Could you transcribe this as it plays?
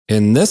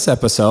In this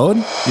episode,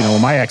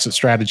 when my exit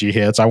strategy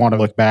hits, I want to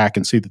look back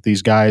and see that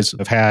these guys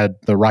have had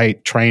the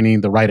right training,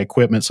 the right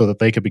equipment so that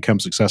they could become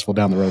successful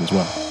down the road as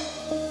well.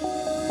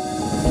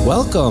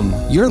 Welcome.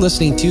 You're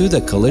listening to the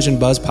Collision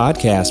Buzz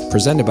podcast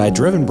presented by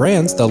Driven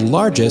Brands, the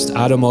largest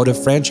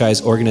automotive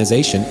franchise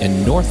organization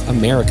in North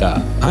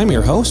America. I'm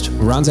your host,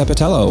 Ron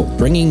Zappatello,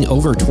 bringing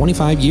over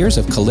 25 years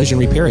of collision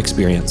repair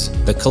experience.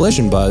 The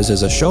Collision Buzz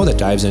is a show that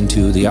dives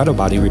into the auto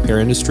body repair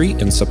industry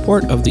in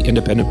support of the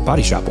independent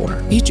body shop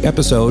owner. Each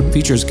episode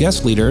features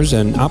guest leaders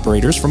and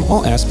operators from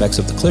all aspects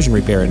of the collision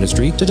repair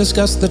industry to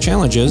discuss the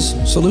challenges,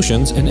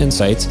 solutions, and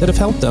insights that have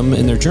helped them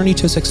in their journey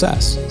to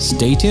success.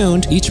 Stay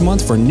tuned each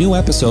month for new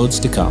episodes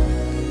to come.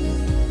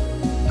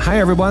 Hi,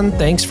 everyone.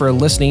 Thanks for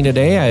listening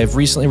today. I have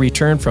recently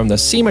returned from the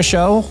SEMA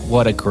show.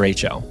 What a great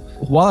show.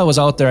 While I was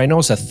out there, I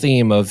noticed a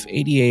theme of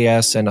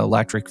ADAS and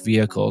electric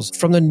vehicles.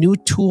 From the new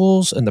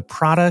tools and the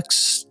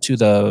products to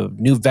the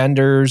new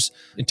vendors,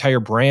 entire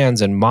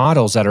brands and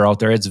models that are out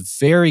there, it's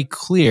very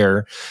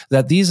clear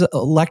that these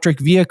electric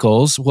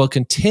vehicles will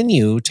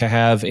continue to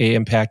have an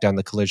impact on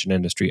the collision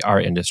industry, our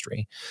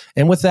industry.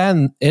 And with that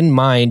in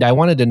mind, I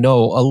wanted to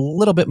know a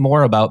little bit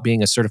more about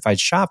being a certified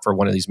shop for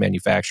one of these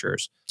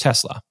manufacturers,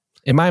 Tesla.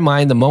 In my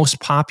mind, the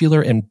most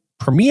popular and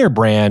premier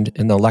brand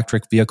in the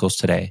electric vehicles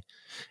today.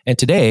 And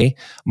today,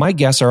 my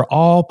guests are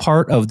all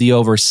part of the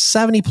over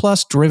 70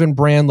 plus Driven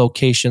Brand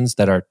locations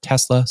that are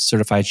Tesla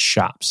certified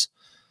shops.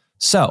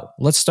 So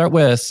let's start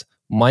with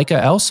Micah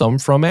Elsom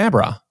from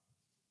Abra.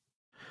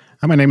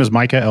 Hi, my name is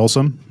Micah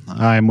Elsom.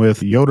 I'm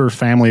with Yoder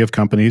family of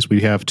companies. We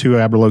have two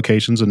Abra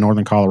locations in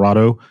northern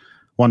Colorado,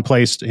 one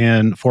placed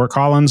in Fort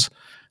Collins.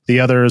 The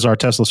other is our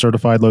Tesla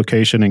certified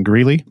location in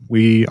Greeley.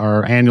 We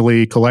are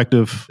annually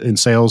collective in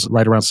sales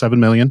right around $7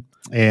 million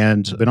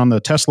and been on the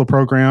Tesla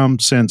program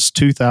since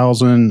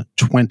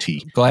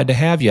 2020. Glad to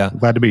have you.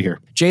 Glad to be here.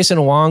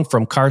 Jason Wong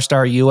from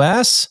CarStar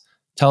US.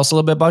 Tell us a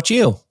little bit about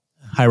you.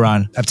 Hi,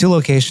 Ron. I have two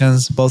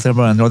locations, both in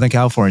Northern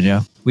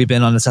California. We've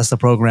been on the Tesla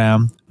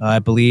program, I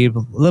believe, a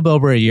little bit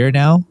over a year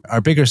now.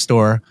 Our bigger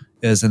store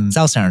is in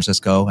South San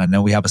Francisco, and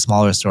then we have a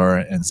smaller store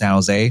in San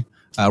Jose.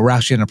 We're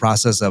actually in the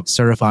process of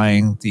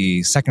certifying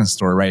the second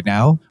store right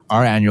now.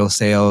 Our annual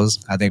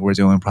sales, I think we're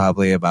doing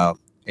probably about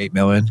 $8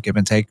 million, give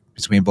and take,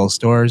 between both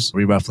stores.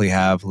 We roughly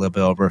have a little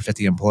bit over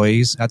 50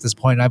 employees at this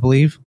point, I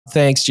believe.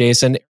 Thanks,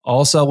 Jason.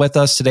 Also with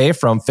us today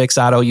from Fix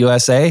Auto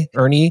USA,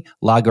 Ernie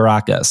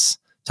Lagarakis.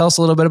 Tell us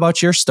a little bit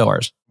about your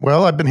stores.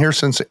 Well, I've been here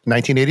since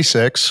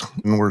 1986,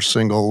 and we're a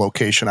single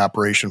location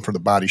operation for the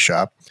body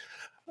shop.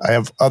 I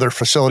have other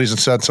facilities in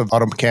sense of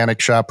auto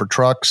mechanic shop for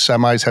trucks,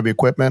 semis, heavy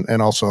equipment,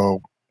 and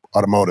also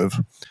automotive.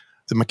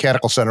 The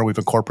mechanical center, we've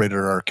incorporated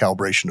our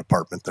calibration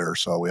department there.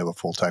 So we have a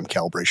full-time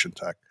calibration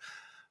tech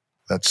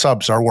that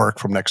subs our work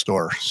from next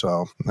door.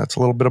 So that's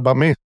a little bit about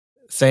me.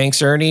 Thanks,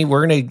 Ernie.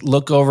 We're going to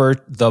look over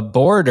the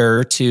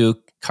border to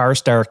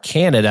CarStar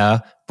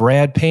Canada,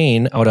 Brad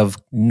Payne out of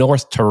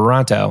North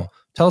Toronto.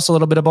 Tell us a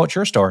little bit about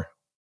your store.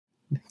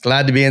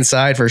 Glad to be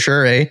inside for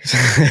sure, eh?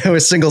 We're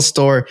a single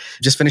store,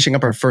 just finishing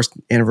up our first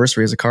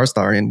anniversary as a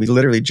CarStar, and we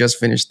literally just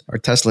finished our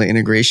Tesla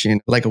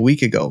integration like a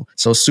week ago.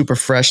 So super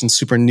fresh and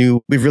super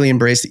new. We've really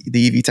embraced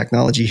the EV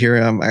technology here.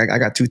 I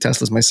got two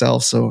Teslas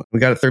myself, so we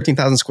got a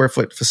 13,000 square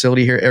foot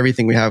facility here.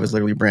 Everything we have is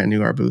literally brand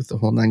new, our booth, the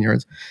whole 9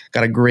 yards.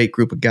 Got a great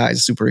group of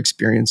guys, super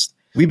experienced.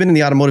 We've been in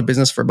the automotive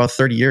business for about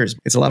 30 years.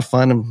 It's a lot of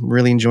fun. I'm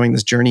really enjoying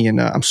this journey,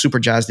 and I'm super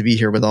jazzed to be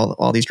here with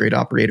all these great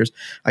operators.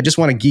 I just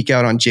want to geek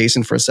out on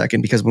Jason for a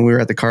second, because when we were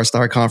at the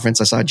CarStar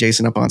conference, I saw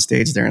Jason up on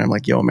stage there, and I'm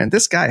like, yo, man,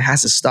 this guy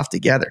has his stuff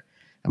together.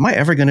 Am I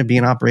ever going to be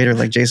an operator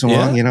like Jason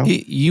Wong?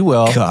 You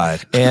will.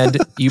 God. And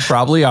you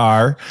probably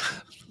are.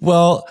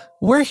 Well,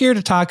 we're here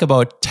to talk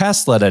about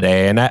Tesla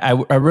today, and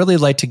I really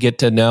like to get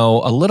to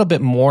know a little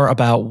bit more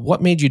about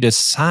what made you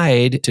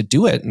decide to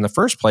do it in the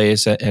first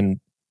place, and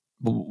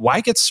why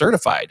get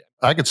certified?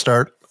 I could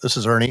start. This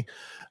is Ernie.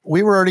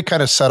 We were already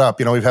kind of set up.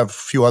 We have a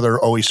few other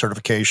OE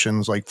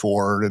certifications like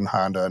Ford and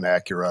Honda and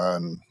Acura.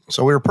 And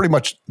so we were pretty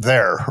much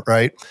there,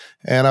 right?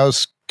 And I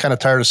was kind of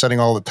tired of sending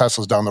all the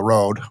Teslas down the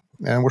road.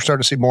 And we're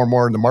starting to see more and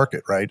more in the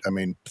market, right? I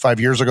mean, 5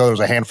 years ago, there was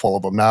a handful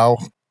of them. Now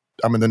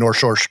I'm in the North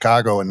Shore of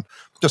Chicago and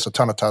just a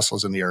ton of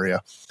Teslas in the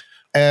area.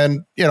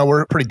 And,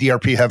 we're pretty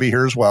DRP heavy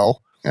here as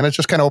well. And it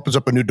just kind of opens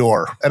up a new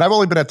door. And I've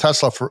only been at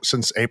Tesla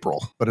since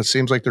April, but it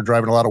seems like they're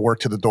driving a lot of work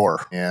to the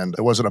door. And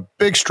it wasn't a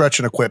big stretch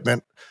in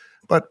equipment,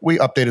 but we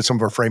updated some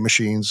of our frame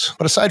machines.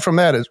 But aside from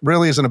that, it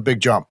really isn't a big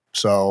jump.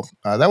 So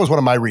that was one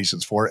of my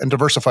reasons for it. And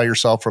diversify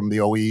yourself from the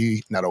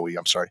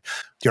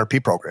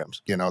DRP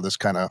programs. This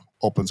kind of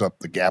opens up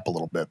the gap a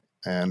little bit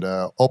and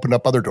opened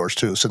up other doors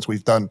too. Since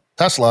we've done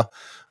Tesla,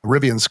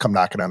 Rivian's come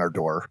knocking on our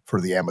door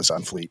for the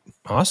Amazon fleet.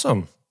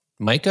 Awesome.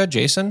 Micah,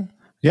 Jason?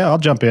 Yeah, I'll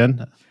jump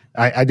in.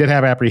 I did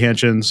have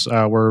apprehensions.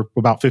 We're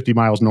about 50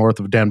 miles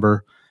north of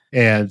Denver,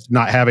 and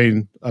not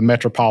having a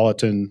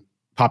metropolitan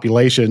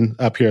population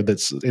up here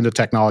that's into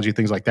technology,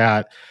 things like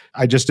that,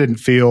 I just didn't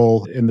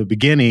feel in the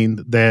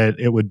beginning that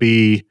it would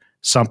be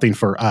something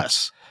for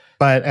us.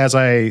 But as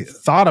I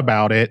thought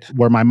about it,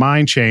 where my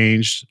mind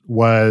changed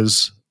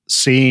was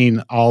seeing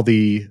all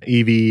the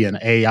EV and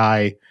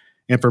AI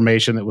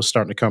information that was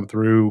starting to come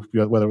through,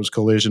 whether it was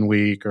Collision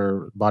Week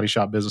or Body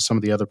Shop Business, some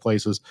of the other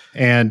places.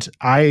 And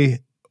I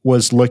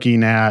was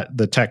looking at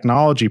the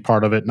technology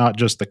part of it, not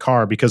just the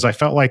car, because I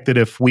felt like that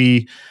if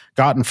we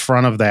got in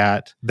front of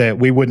that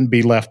we wouldn't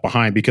be left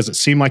behind, because it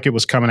seemed like it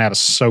was coming at us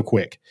so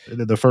quick.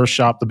 The first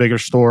shop, the bigger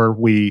store,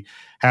 we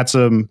had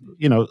some,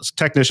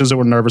 technicians that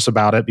were nervous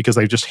about it because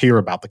they just hear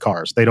about the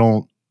cars. They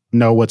don't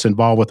know what's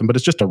involved with them, but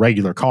it's just a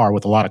regular car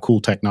with a lot of cool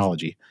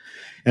technology.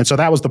 And so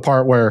that was the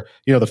part where,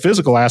 the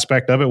physical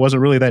aspect of it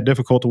wasn't really that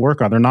difficult to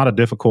work on. They're not a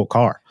difficult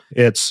car.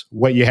 It's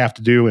what you have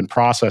to do in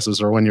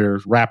processes, or when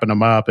you're wrapping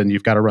them up and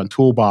you've got to run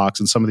toolbox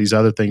and some of these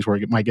other things where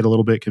it might get a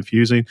little bit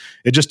confusing.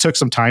 It just took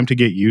some time to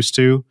get used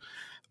to.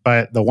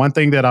 But the one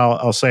thing that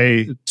I'll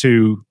say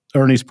to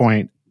Ernie's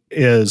point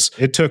is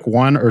it took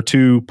 1 or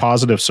 2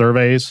 positive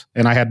surveys,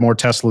 and I had more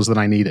Teslas than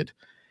I needed.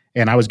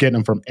 And I was getting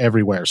them from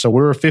everywhere. So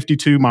we were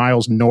 52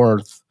 miles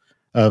north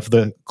of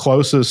the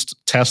closest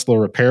Tesla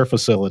repair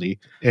facility.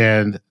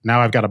 And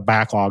now I've got a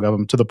backlog of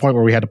them, to the point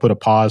where we had to put a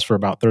pause for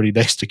about 30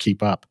 days to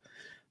keep up.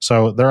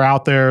 So they're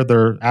out there.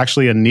 They're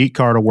actually a neat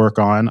car to work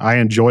on. I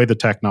enjoy the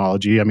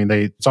technology. I mean,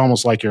 it's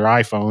almost like your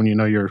iPhone,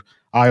 your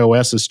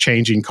iOS is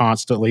changing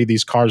constantly.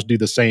 These cars do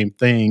the same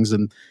things,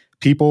 and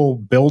people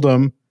build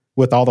them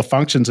with all the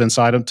functions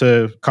inside them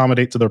to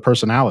accommodate to their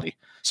personality.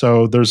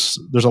 So there's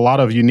a lot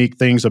of unique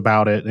things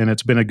about it, and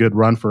it's been a good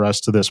run for us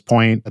to this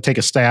point. I take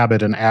a stab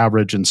at an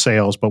average in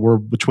sales, but we're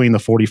between the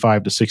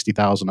 45 to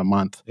 60,000 a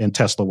month in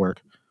Tesla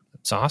work.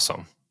 That's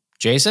awesome.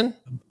 Jason?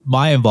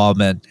 My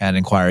involvement and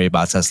inquiry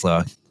about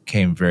Tesla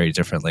came very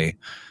differently.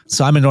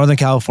 So I'm in Northern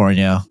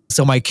California.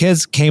 So my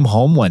kids came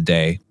home one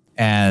day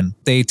and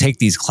they take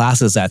these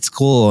classes at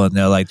school, and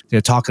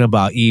they're talking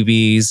about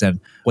EVs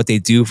and what they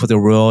do for the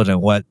world and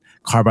what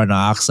carbon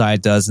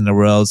dioxide does in the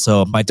world.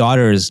 So my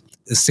daughter is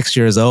 6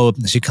 years old,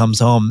 and she comes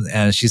home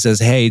and she says,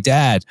 "Hey,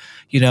 Dad,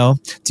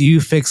 do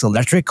you fix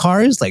electric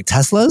cars like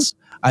Teslas?"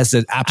 I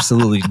said,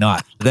 "Absolutely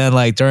not." Then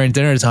during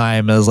dinner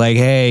time, it was like,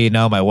 "Hey,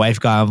 my wife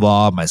got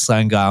involved, my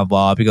son got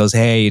involved." He goes,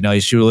 "Hey,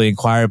 you should really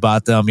inquire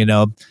about them."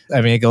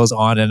 It goes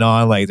on and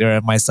on.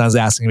 My son's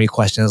asking me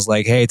questions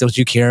like, "Hey, don't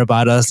you care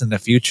about us in the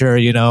future?"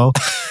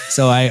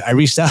 So I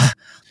reached out.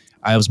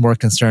 I was more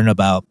concerned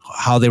about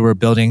how they were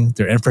building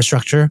their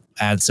infrastructure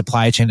and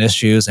supply chain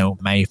issues and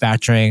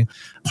manufacturing,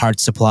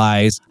 parts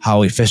supplies,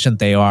 how efficient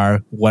they are,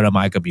 what am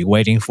I going to be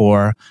waiting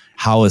for,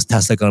 how is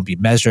Tesla going to be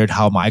measured,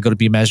 how am I going to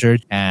be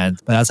measured, and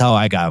that's how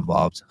I got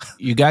involved.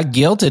 You got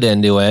guilted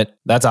into it.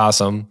 That's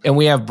awesome. And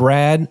we have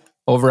Brad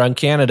over on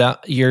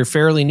Canada. You're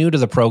fairly new to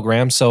the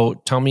program, so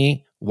tell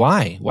me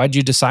why. Why did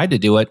you decide to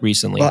do it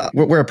recently? Well,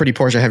 we're a pretty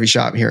Porsche heavy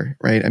shop here,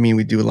 right? I mean,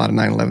 we do a lot of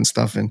 911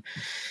 stuff, and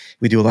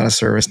we do a lot of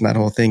service and that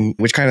whole thing,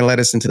 which kind of led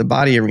us into the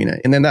body arena.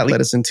 And then that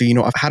led us into,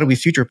 how do we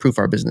future-proof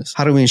our business?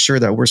 How do we ensure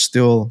that we're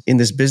still in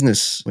this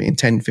business in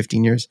 10,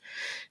 15 years?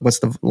 What's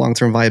the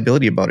long-term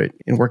viability about it?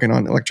 And working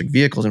on electric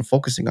vehicles and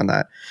focusing on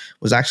that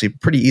was actually a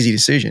pretty easy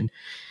decision.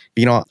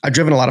 I've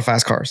driven a lot of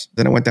fast cars.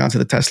 Then I went down to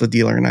the Tesla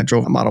dealer and I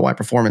drove a Model Y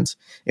Performance.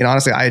 And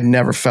honestly, I had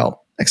never felt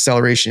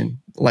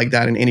acceleration like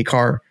that in any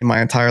car in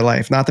my entire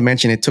life. Not to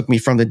mention, it took me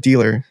from the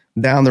dealer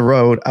down the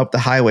road, up the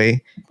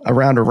highway,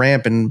 around a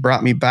ramp, and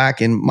brought me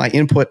back. And my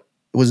input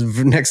was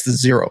next to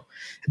zero.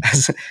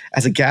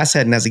 As a gas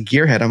head and as a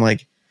gearhead, I'm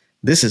like,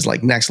 this is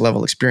next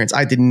level experience.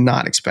 I did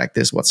not expect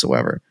this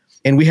whatsoever.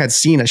 And we had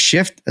seen a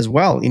shift as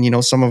well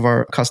in, some of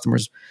our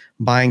customers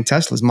buying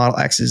Teslas, Model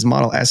X's,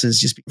 Model S's,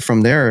 just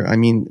from there. I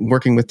mean,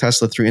 working with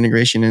Tesla through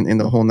integration in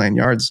the whole 9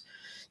 yards,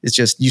 it's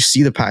just, you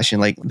see the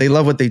passion. They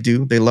love what they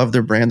do. They love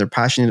their brand. They're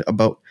passionate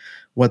about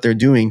what they're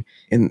doing.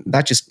 And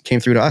that just came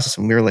through to us.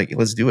 And we were like,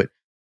 let's do it.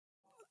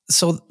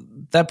 So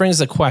that brings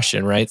a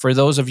question, right? For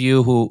those of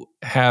you who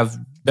have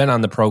been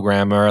on the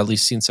program or at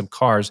least seen some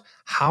cars,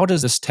 how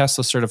does this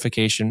Tesla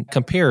certification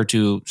compare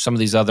to some of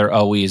these other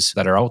OEs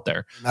that are out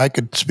there? I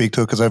could speak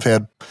to it because I've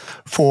had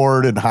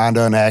Ford and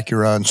Honda and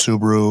Acura and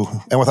Subaru.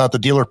 And without the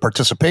dealer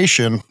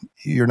participation,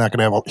 you're not going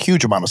to have a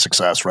huge amount of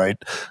success, right?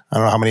 I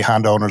don't know how many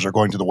Honda owners are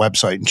going to the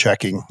website and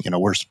checking,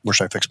 where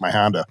should I fix my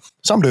Honda?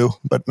 Some do,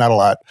 but not a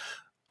lot.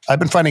 I've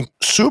been finding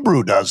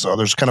Subaru does, though.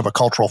 There's kind of a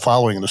cultural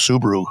following in the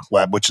Subaru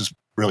web, which has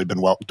really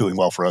been doing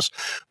well for us.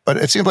 But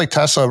it seems like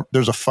Tesla,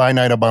 there's a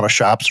finite amount of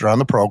shops that are on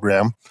the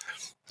program.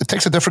 It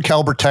takes a different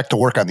caliber tech to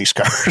work on these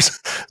cars.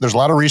 There's a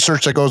lot of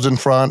research that goes in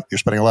front. You're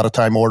spending a lot of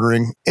time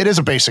ordering. It is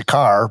a basic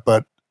car,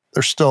 but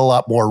there's still a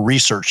lot more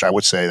research, I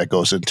would say, that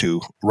goes into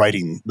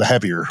writing the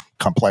heavier,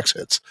 complex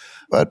hits.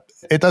 But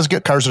it does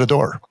get cars to the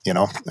door,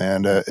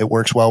 and it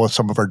works well with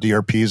some of our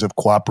DRPs have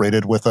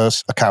cooperated with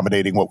us,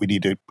 accommodating what we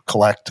need to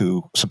collect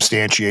to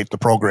substantiate the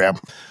program.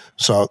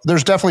 So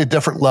there's definitely a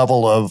different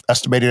level of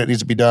estimating that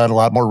needs to be done, a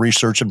lot more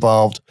research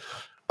involved,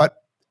 but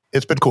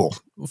it's been cool.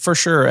 For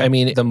sure. I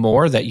mean, the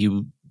more that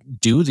you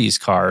do these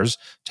cars,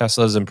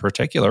 Teslas in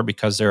particular,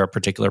 because there are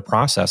particular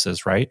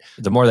processes, right?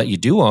 The more that you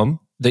do them,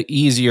 the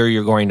easier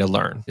you're going to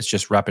learn. It's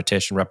just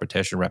repetition, right?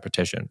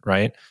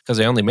 Because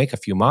they only make a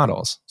few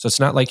models. So it's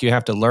not like you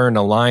have to learn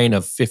a line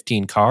of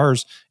 15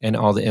 cars and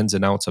all the ins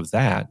and outs of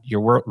that.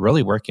 You're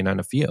really working on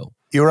a few.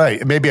 You're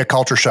right. It may be a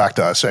culture shock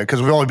to us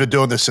because we've only been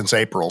doing this since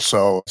April.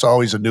 So it's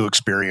always a new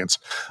experience.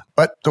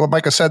 But to what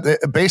Micah said,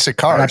 the basic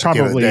cars. I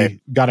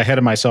probably got ahead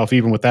of myself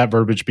even with that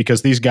verbiage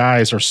because these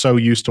guys are so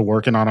used to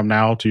working on them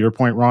now. To your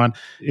point, Ron,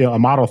 a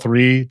Model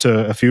 3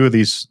 to a few of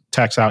these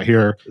techs out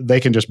here,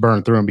 they can just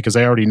burn through them because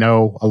they already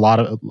know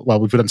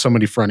we've done so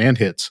many front end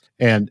hits.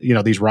 And,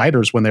 these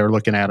riders, when they're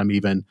looking at them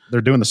even,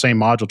 they're doing the same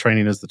module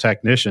training as the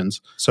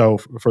technicians. So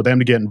for them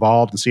to get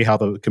involved and see how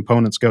the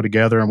components go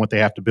together and what they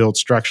have to build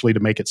structurally to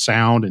make it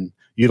sound and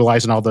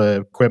utilizing all the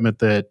equipment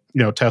that,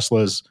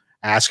 Tesla is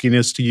asking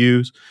us to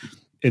use,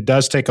 it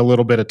does take a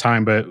little bit of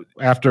time, but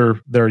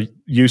after they're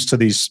used to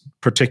these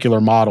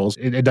particular models,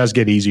 it does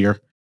get easier.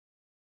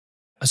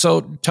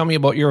 So tell me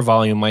about your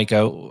volume,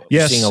 Micah.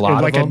 Yes, seeing a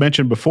lot like of I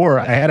mentioned before,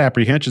 I had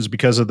apprehensions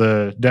because of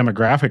the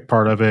demographic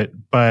part of it.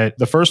 But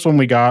the first one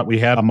we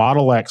had a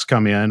Model X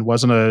come in.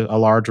 Wasn't a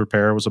large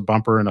repair. It was a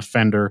bumper and a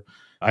fender.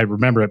 I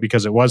remember it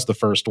because it was the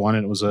first one.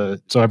 And it was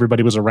so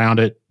everybody was around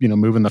it,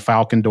 moving the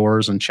Falcon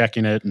doors and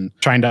checking it and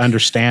trying to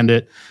understand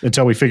it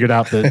until we figured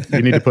out that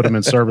you need to put them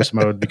in service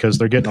mode because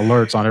they're getting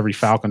alerts on every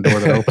Falcon door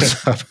that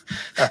opens up.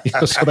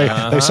 So they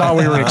saw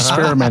we were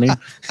experimenting.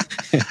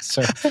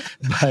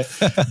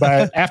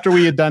 But after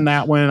we had done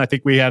that one, I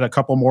think we had a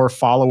couple more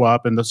follow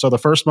up. And so the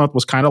first month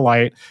was kind of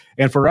light.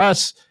 And for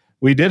us,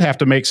 we did have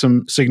to make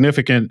some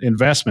significant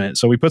investment.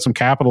 So we put some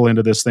capital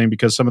into this thing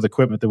because some of the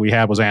equipment that we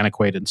had was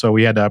antiquated. So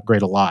we had to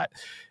upgrade a lot.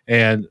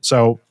 And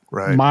so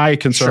my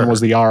concern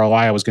was the ROI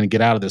I was going to get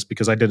out of this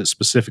because I did it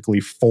specifically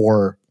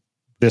for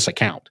this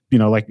account.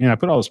 I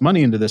put all this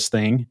money into this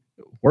thing.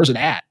 Where's it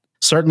at?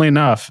 Certainly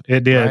enough,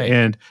 it did. Right.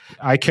 And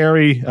I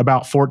carry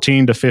about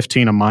 14 to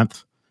 15 a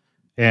month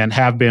and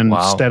have been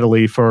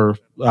steadily for,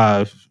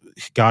 probably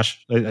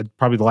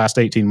the last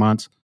 18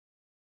 months.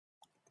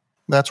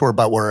 That's where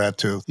we're at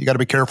too. You got to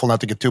be careful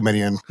not to get too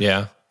many in.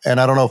 Yeah. And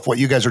I don't know if what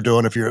you guys are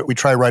doing, we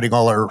try writing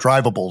all our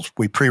drivables,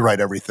 we pre-write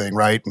everything,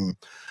 right? And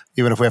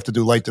even if we have to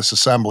do light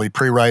disassembly,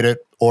 pre-write it,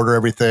 order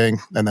everything,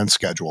 and then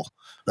schedule.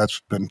 That's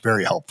been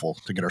very helpful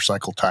to get our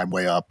cycle time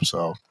way up.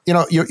 So,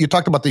 you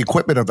talked about the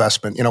equipment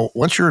investment.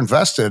 Once you're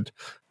invested,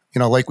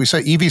 like we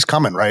say, EV's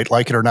coming, right?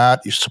 Like it or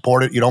not, you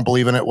support it, you don't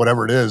believe in it,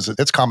 whatever it is,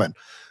 it's coming.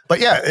 But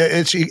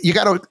yeah, you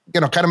got to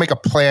kind of make a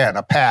plan,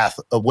 a path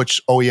of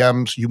which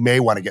OEMs you may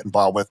want to get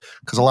involved with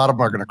because a lot of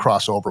them are going to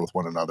cross over with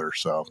one another.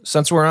 So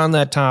since we're on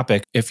that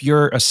topic, if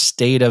you're a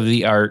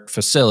state-of-the-art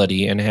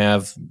facility and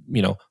have,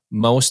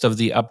 most of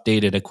the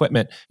updated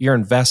equipment, your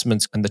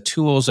investments in the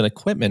tools and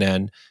equipment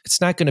end,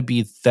 it's not going to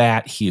be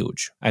that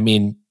huge. I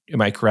mean, am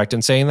I correct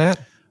in saying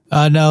that?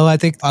 No, I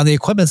think on the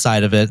equipment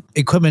side of it,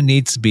 equipment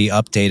needs to be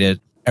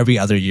updated every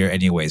other year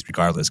anyways,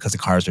 regardless, because the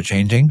cars are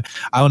changing.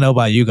 I don't know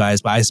about you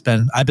guys, but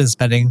I've been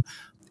spending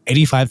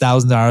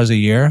 $85,000 a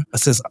year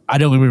since I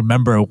don't even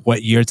remember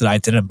what year that I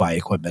didn't buy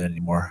equipment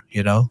anymore,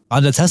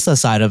 On the Tesla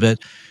side of it,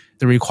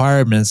 the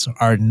requirements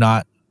are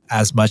not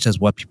as much as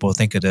what people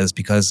think it is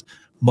because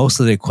most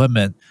of the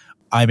equipment,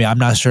 I'm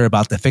not sure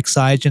about the fixed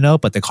side,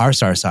 but the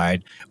CarStar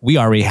side, we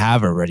already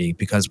have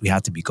because we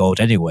have to be gold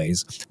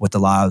anyways with a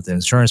lot of the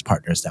insurance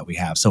partners that we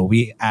have. So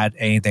we add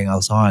anything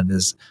else on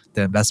the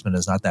investment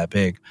is not that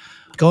big.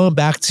 Going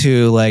back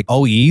to like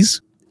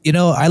OEs,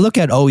 I look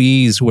at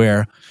OEs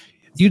where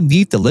you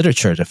need the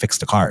literature to fix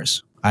the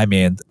cars.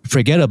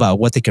 Forget about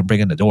what they can bring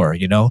in the door,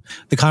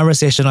 The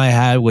conversation I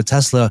had with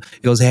Tesla, he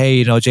goes,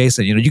 hey,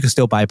 Jason, you can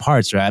still buy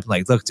parts, right? I'm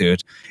like, look,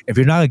 dude, if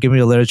you're not going to give me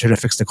the literature to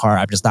fix the car,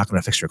 I'm just not going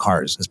to fix your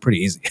cars. It's pretty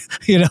easy,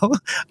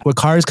 With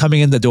cars coming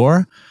in the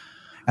door,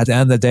 at the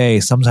end of the day,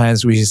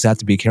 sometimes we just have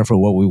to be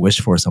careful what we wish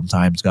for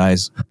sometimes,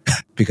 guys,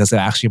 because it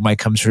actually might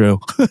come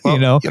true,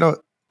 well,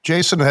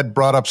 Jason had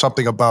brought up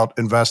something about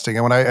investing.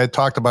 And when I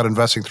talked about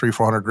investing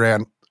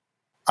 $300,000-$400,000,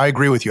 I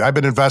agree with you. I've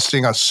been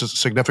investing a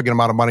significant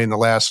amount of money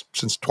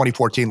since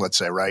 2014, let's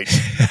say, right?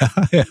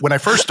 Yeah. When I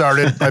first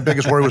started, my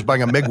biggest worry was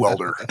buying a MIG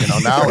welder.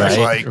 Now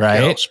it's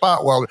like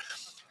spot welder.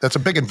 That's a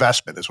big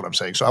investment is what I'm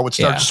saying. So I would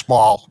start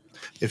small.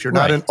 If you're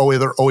not in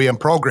other OEM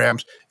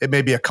programs, it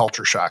may be a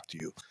culture shock to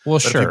you. Well,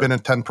 but if you've been in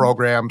 10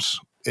 programs,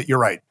 you're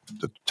right.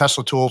 The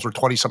Tesla tools are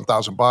 $20-some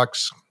thousand,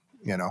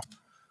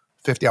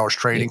 50 hours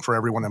training for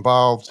everyone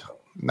involved.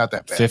 Not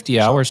that bad. 50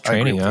 hours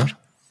training, huh?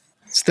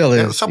 Still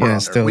is. Yeah,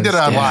 still we did it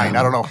online.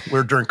 I don't know. We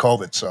were during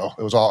COVID, so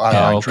it was all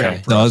online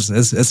training. No,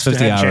 it's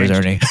 50 hours,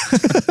 Ernie.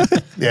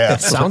 Yeah.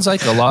 Sounds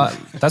like a lot.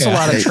 That's a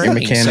lot of training.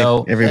 Mechanic,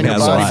 so and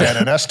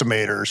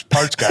estimators,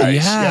 parts guys.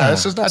 Yeah.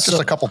 This is not just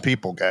a couple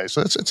people, guys.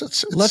 So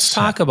it's let's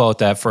talk about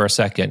that for a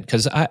second,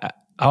 because out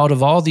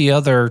of all the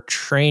other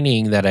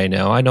training that I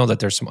know that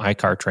there's some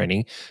iCar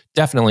training,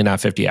 definitely not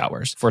 50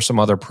 hours for some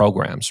other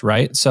programs,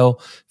 right? So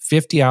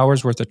 50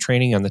 hours worth of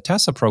training on the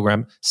Tesla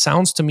program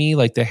sounds to me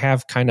like they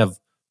have kind of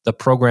the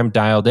program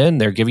dialed in.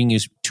 They're giving you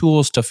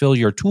tools to fill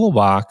your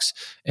toolbox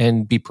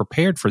and be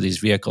prepared for these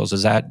vehicles.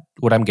 Is that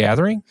what I'm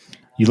gathering?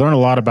 you learn a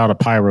lot about a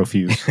pyro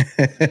fuse.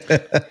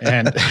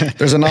 And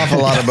there's an awful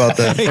lot about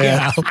that.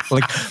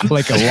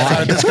 like a How to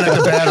lot. disconnect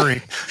the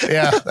battery.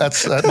 Yeah,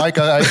 that's Mike.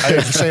 I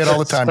say it all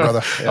the time,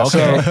 brother.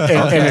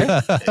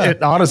 Yeah.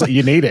 And honestly,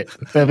 you need it.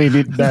 I mean,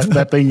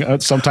 that thing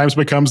sometimes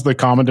becomes the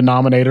common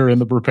denominator in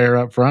the repair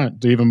up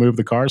front to even move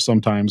the car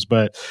sometimes,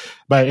 but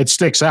it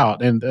sticks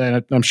out. And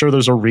I'm sure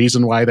there's a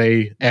reason why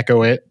they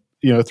echo it,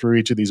 through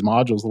each of these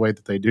modules the way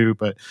that they do.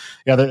 But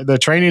yeah, the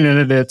training in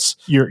it, it's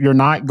you're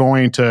not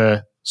going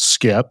to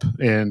skip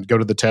and go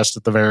to the test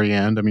at the very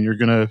end. I mean, you're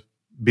going to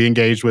be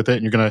engaged with it,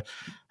 and you're going to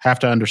have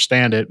to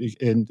understand it.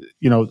 And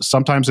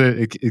sometimes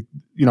it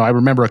I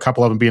remember a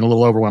couple of them being a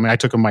little overwhelming. I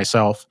took them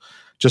myself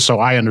just so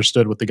I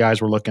understood what the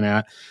guys were looking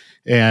at,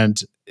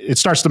 and it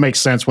starts to make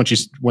sense once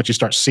you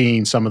start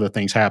seeing some of the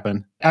things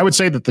happen. I would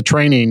say that the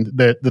training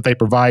that they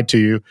provide to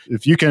you,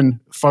 if you can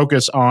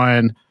focus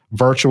on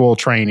virtual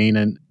training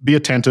and be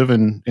attentive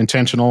and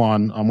intentional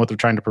on what they're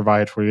trying to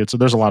provide for you. So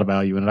there's a lot of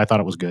value in it. I thought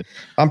it was good.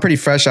 I'm pretty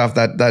fresh off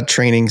that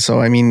training. So,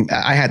 I mean,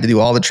 I had to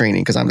do all the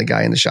training because I'm the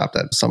guy in the shop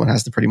that someone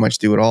has to pretty much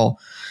do it all.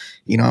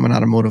 I'm an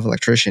automotive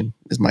electrician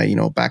is my,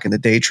 back in the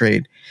day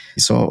trade.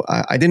 So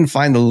I didn't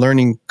find the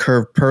learning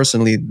curve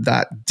personally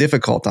that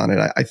difficult on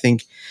it. I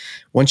think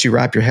once you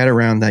wrap your head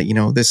around that,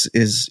 this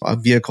is a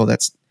vehicle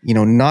that's,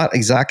 not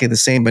exactly the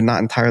same, but not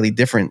entirely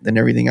different than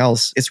everything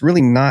else. It's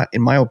really not, in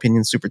my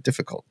opinion, super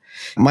difficult.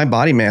 My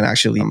body man,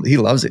 actually, he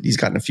loves it. He's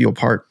gotten a few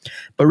apart.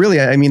 But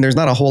really, I mean, there's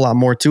not a whole lot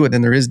more to it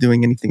than there is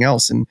doing anything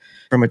else. And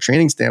from a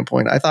training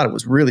standpoint, I thought it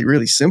was really,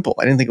 really simple.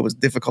 I didn't think it was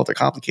difficult or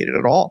complicated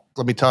at all.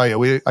 Let me tell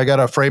you, I got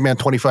a frame man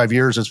 25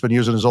 years that's been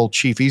using his old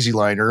Chief Easy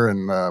Liner,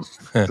 and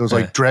it was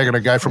like dragging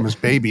a guy from his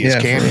baby, his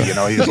candy.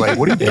 He's like,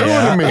 "What are you doing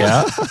to me?"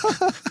 Yeah.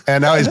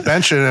 And now he's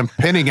benching and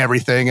pinning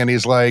everything, and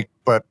he's like,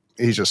 but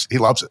he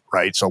loves it,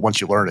 right? So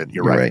once you learn it,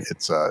 you're right.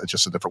 It's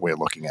just a different way of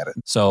looking at it.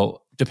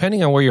 So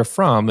depending on where you're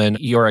from and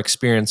your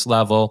experience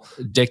level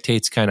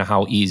dictates kind of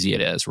how easy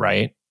it is,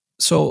 right?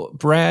 So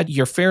Brad,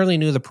 you're fairly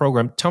new to the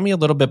program. Tell me a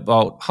little bit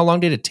about how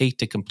long did it take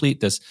to complete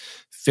this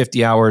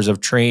 50 hours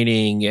of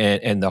training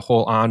and the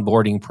whole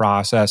onboarding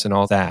process and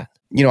all that?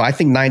 I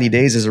think 90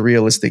 days is a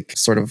realistic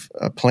sort of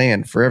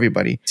plan for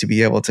everybody to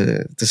be able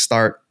to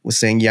start with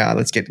saying, yeah,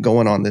 let's get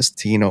going on this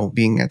to,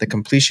 being at the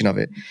completion of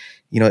it.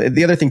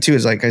 The other thing too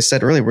is, like I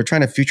said earlier, we're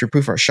trying to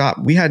future-proof our shop.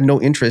 We had no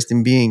interest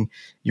in being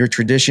your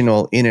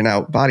traditional in and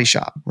out body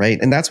shop, right?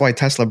 And that's why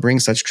Tesla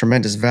brings such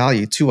tremendous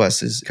value to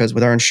us, is because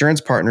with our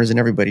insurance partners and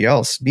everybody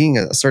else, being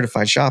a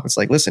certified shop, it's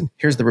like, listen,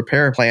 here's the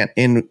repair plan.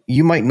 And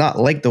you might not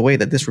like the way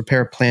that this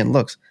repair plan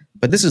looks,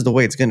 but this is the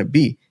way it's going to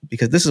be,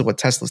 because this is what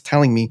Tesla's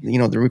telling me,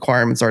 the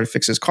requirements are to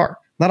fix his car.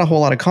 Not a whole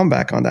lot of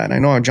comeback on that. And I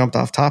know I jumped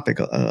off topic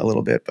a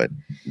little bit, but,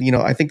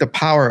 I think the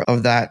power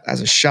of that as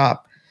a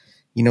shop,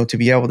 to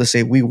be able to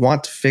say, we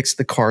want to fix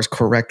the cars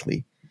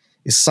correctly,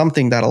 is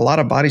something that a lot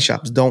of body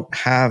shops don't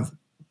have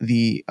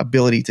the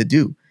ability to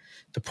do,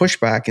 to push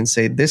back and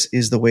say, this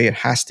is the way it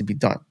has to be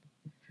done.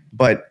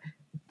 But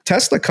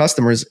Tesla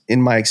customers,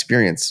 in my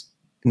experience,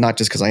 not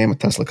just because I am a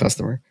Tesla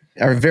customer,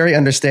 are very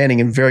understanding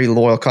and very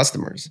loyal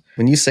customers.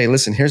 When you say,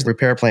 listen, here's the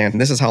repair plan,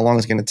 and this is how long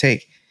it's going to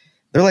take,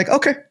 they're like,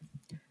 okay,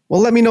 well,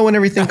 let me know when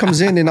everything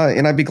comes in, and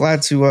I'd be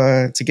glad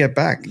to get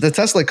back. The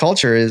Tesla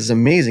culture is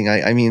amazing.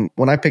 I mean,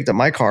 when I picked up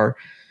my car,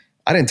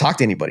 I didn't talk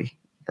to anybody,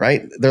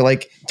 right? They're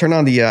like, turn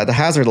on the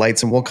hazard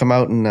lights, and we'll come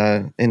out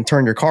and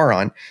turn your car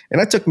on.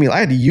 And I had to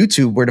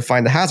YouTube where to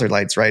find the hazard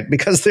lights, right?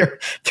 Because they're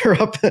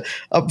up.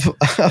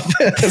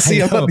 See,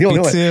 I'm not the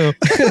only one.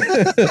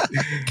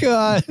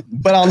 God,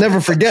 but I'll never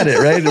forget it,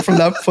 right? From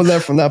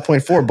that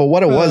point forward. But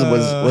what it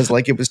was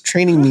like, it was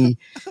training me,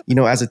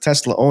 as a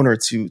Tesla owner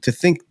to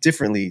think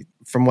differently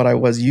from what I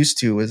was used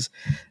to as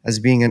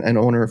being an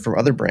owner from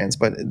other brands.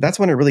 But that's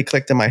when it really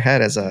clicked in my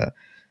head as a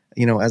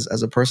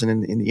person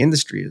in the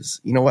industry,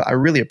 is, what, I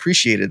really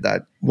appreciated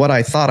that what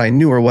I thought I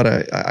knew, or what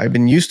I've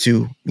been used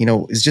to,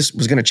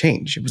 was going to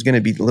change. It was going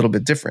to be a little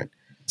bit different.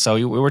 So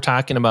we were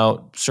talking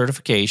about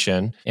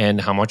certification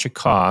and how much it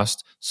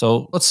cost.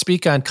 So let's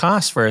speak on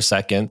cost for a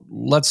second.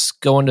 Let's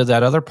go into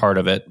that other part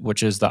of it,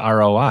 which is the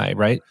ROI,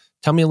 right?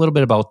 Tell me a little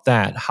bit about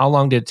that. How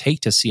long did it take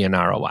to see an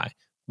ROI?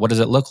 What does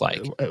it look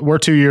like? We're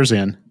 2 years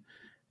in,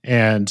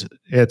 and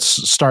it's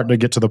starting to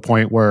get to the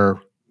point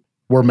where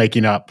we're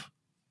making up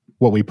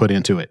what we put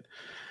into it.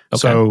 Okay.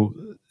 So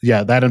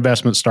yeah, that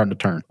investment's starting to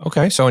turn.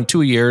 Okay. So in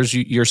 2 years,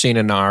 you're seeing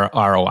an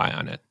ROI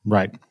on it.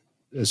 Right.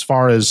 As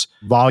far as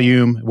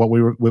volume, what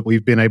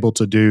we've been able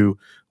to do,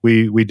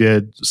 we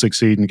did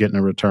succeed in getting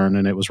a return,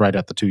 and it was right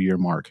at the 2-year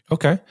mark.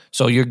 Okay.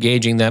 So you're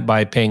gauging that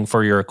by paying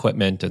for your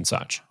equipment and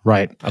such.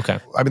 Right. Okay.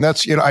 I mean,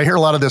 that's, I hear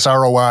a lot of this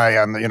ROI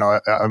on,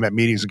 I'm at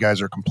meetings, the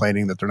guys are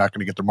complaining that they're not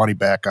going to get their money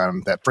back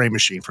on that frame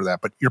machine for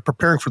that, but you're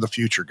preparing for the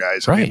future,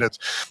 guys. Right. I mean,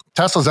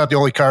 Tesla's not the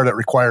only car that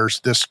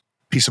requires this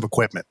piece of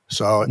equipment.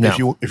 So if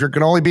you're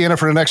going to only be in it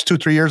for the next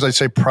 2-3 years, I'd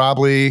say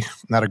probably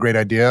not a great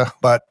idea.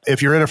 But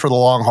if you're in it for the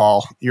long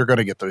haul, you're going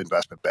to get the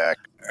investment back.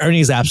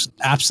 Ernie's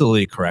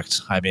absolutely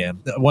correct. I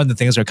mean, one of the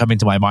things that are coming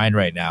to my mind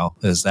right now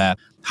is that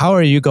how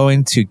are you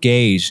going to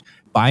gauge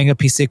buying a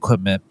piece of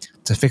equipment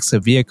to fix a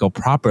vehicle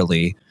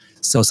properly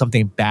so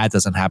something bad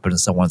doesn't happen to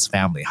someone's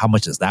family. How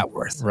much is that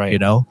worth? Right. You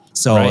know?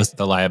 So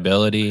the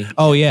liability.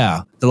 Oh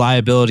yeah. The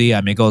liability,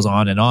 I mean, goes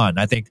on and on.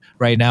 I think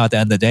right now at the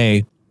end of the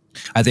day,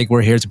 I think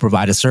we're here to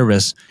provide a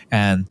service,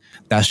 and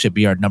that should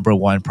be our number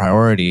one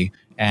priority.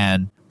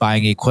 And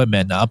buying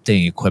equipment,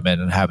 updating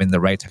equipment, and having the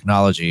right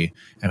technology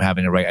and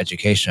having the right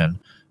education,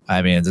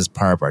 I mean, this is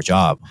part of our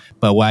job.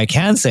 But what I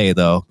can say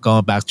though,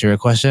 going back to your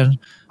question,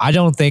 I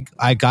don't think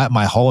I got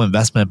my whole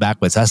investment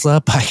back with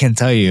Tesla, but I can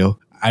tell you,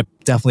 I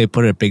definitely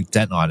put a big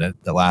dent on it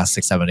the last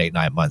 6, 7, 8,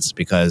 9 months,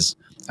 because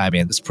I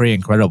mean, it's pretty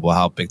incredible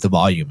how big the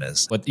volume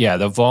is. But yeah,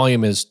 the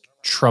volume is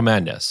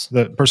tremendous.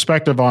 The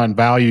perspective on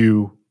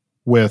value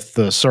with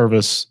the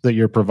service that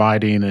you're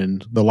providing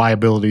and the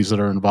liabilities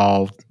that are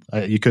involved,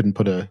 you couldn't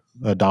put a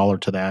dollar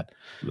to that.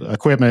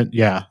 Equipment,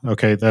 yeah,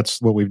 okay,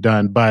 that's what we've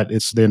done. But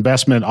it's the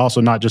investment, also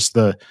not just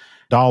the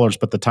dollars,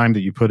 but the time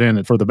that you put in.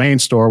 And for the main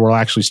store, we'll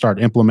actually start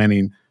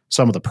implementing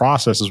some of the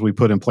processes we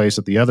put in place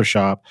at the other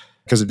shop,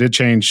 because it did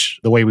change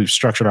the way we've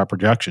structured our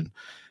production.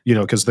 You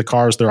know, because the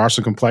cars, there are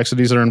some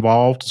complexities that are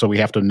involved. So we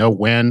have to know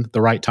when the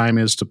right time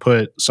is to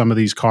put some of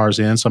these cars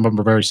in. Some of them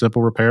are very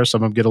simple repairs.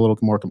 Some of them get a little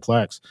more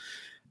complex.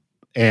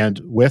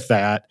 And with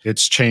that,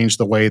 it's changed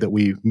the way that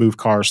we move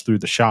cars through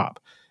the shop.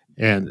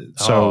 And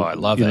so I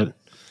love it.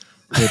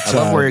 I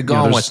love where you're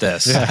going with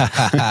this.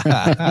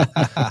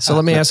 Yeah. So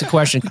let me ask a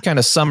question. Kind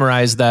of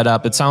summarize that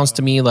up. It sounds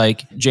to me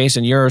like,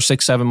 Jason, you're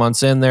 6, 7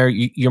 months in there.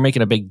 You're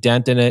making a big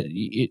dent in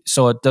it.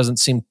 So it doesn't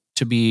seem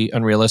to be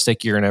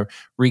unrealistic. You're going to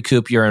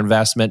recoup your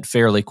investment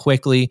fairly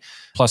quickly.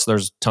 Plus,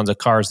 there's tons of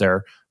cars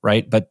there,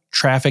 right? But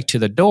traffic to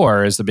the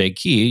door is the big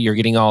key. You're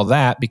getting all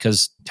that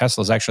because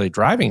Tesla's actually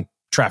driving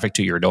traffic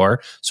to your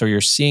door. So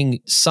you're seeing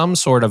some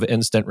sort of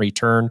instant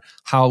return.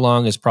 How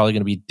long is probably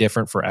going to be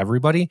different for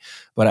everybody.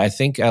 But I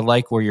think I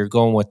like where you're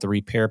going with the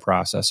repair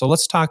process. So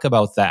let's talk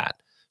about that.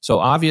 So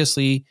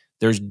obviously,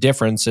 there's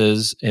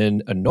differences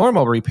in a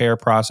normal repair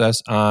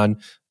process on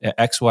an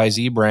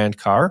XYZ brand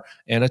car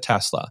and a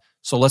Tesla.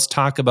 So let's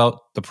talk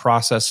about the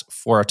process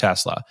for a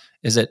Tesla.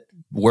 Is it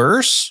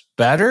worse,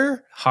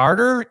 better,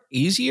 harder,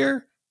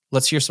 easier?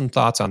 Let's hear some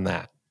thoughts on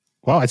that.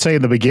 Well, I'd say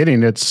in the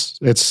beginning, it's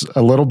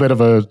a little bit of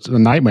a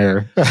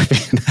nightmare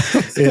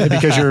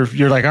because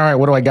you're like, all right,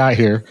 what do I got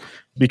here?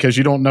 Because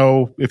you don't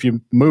know if you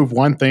move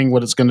one thing,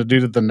 what it's going to do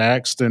to the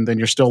next. And then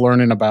you're still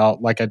learning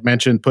about, like I'd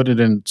mentioned, put it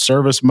in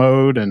service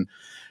mode and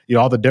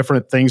all the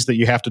different things that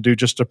you have to do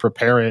just to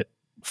prepare it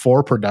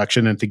for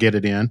production and to get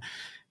it in.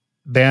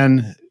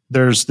 Then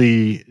there's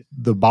the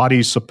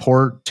body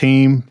support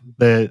team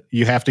that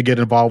you have to get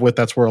involved with.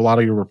 That's where a lot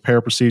of your repair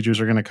procedures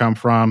are going to come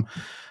from.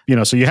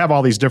 So you have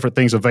all these different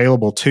things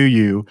available to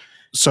you.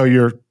 So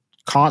you're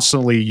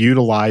constantly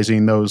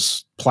utilizing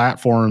those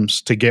platforms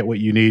to get what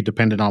you need,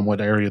 depending on what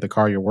area of the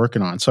car you're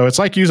working on. So it's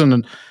like using,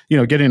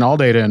 getting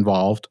ALLDATA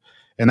involved.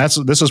 And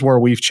this is where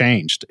we've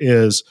changed,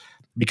 is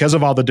because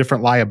of all the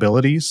different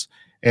liabilities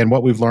and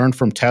what we've learned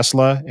from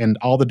Tesla and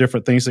all the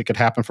different things that could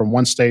happen from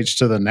one stage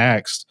to the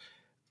next.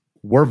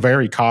 We're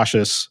very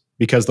cautious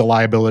because the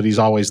liability is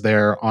always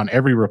there on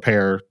every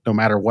repair, no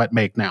matter what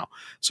make now.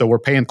 So we're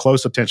paying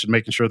close attention,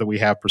 making sure that we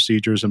have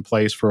procedures in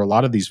place for a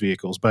lot of these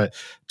vehicles. But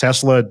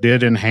Tesla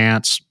did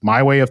enhance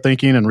my way of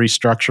thinking and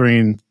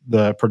restructuring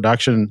the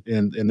production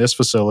in this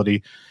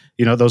facility.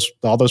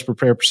 All those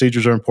repair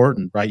procedures are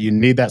important, right? You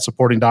need that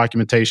supporting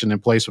documentation in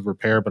place of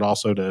repair, but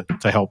also to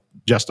help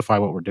justify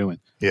what we're doing.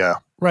 Yeah.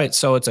 Right.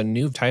 So it's a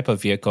new type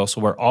of vehicle. So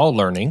we're all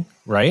learning,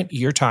 right?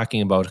 You're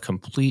talking about a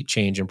complete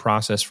change in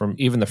process from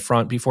even the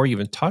front before you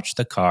even touch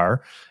the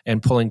car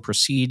and pulling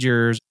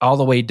procedures all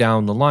the way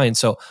down the line.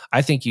 So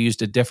I think you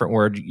used a different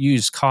word. You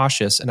used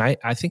cautious. And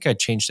I think I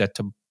changed that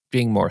to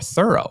being more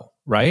thorough.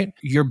 Right?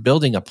 You're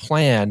building a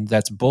plan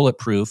that's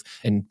bulletproof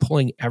and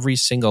pulling every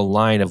single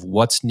line of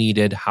what's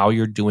needed, how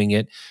you're doing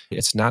it.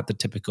 It's not the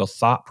typical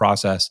thought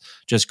process,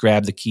 just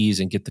grab the keys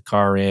and get the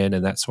car in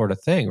and that sort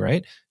of thing,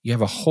 right? You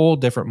have a whole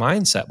different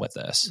mindset with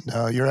this.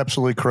 No, you're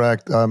absolutely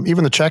correct.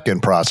 Even the check-in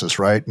process,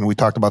 right? And we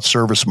talked about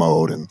service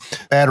mode and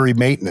battery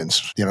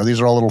maintenance. These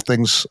are all little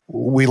things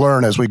we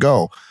learn as we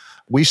go.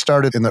 We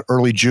started in the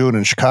early June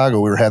in Chicago.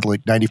 We had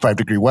like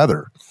 95-degree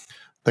weather.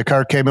 The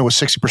car came in with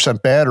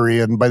 60% battery,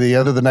 and by the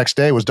end of the next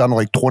day, it was down to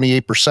like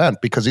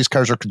 28% because these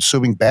cars are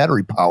consuming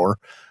battery power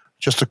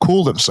just to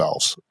cool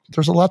themselves.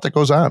 There's a lot that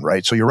goes on,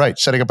 right? So you're right.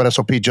 Setting up an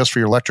SOP just for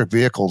your electric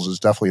vehicles is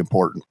definitely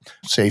important.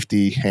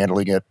 Safety,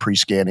 handling it,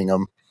 pre-scanning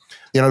them.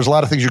 There's a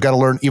lot of things you've got to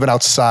learn even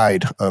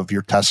outside of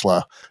your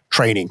Tesla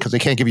training because they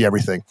can't give you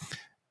everything.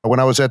 When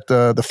I was at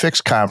the Fix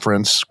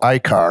conference,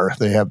 iCar,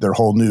 they have their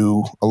whole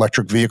new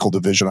electric vehicle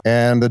division,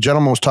 and the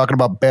gentleman was talking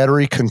about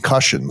battery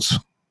concussions.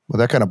 Well,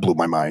 that kind of blew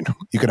my mind.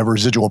 You can have a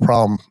residual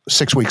problem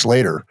 6 weeks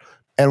later.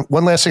 And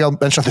one last thing I'll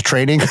mention on the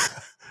training,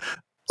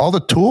 all the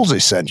tools they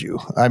send you.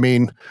 I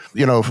mean,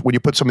 when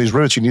you put some of these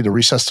rivets, you need to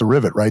recess the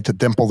rivet, right, to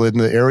dimple in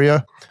the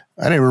area.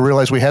 I didn't even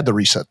realize we had the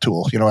reset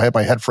tool. I had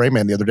my head frame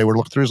man the other day. We're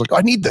looking through. He's like,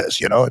 I need this,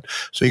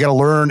 So you got to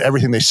learn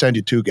everything they send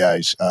you too,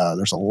 guys.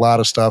 There's a lot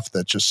of stuff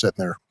that's just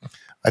sitting there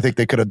I think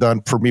they could have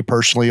done, for me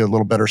personally, a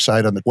little better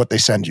side on what they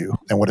send you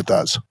and what it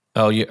does.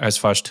 Oh, as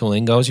far as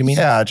tooling goes, you mean?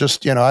 Yeah,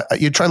 just,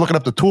 you try looking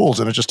up the tools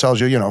and it just tells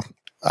you,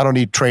 I don't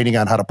need training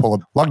on how to pull a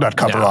lug nut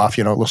cover off.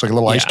 It looks like a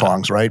little ice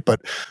tongs, right?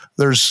 But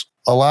there's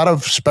a lot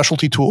of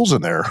specialty tools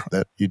in there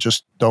that you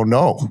just don't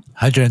know.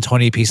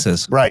 120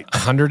 pieces. Right.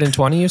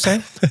 120, you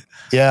say?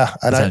 Yeah.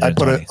 And I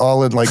put it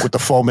all in like with the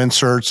foam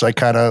inserts. I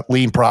kind of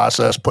lean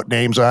process, put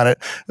names on it.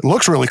 It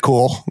looks really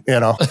cool,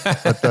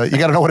 but you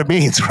got to know what it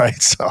means, right?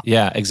 So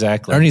yeah,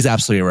 exactly. Ernie's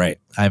absolutely right.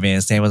 I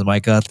mean, same with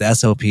Micah. The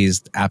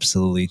SOPs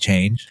absolutely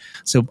change.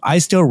 So I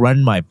still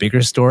run my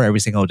bigger store every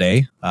single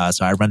day.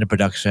 So I run the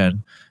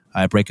production.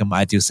 I break them.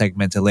 I do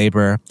segmented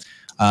labor.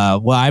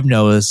 What I've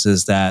noticed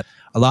is that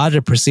a lot of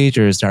the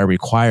procedures that are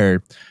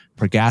required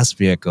for gas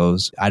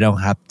vehicles, I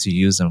don't have to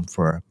use them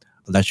for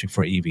electric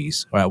for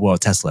EVs, or well,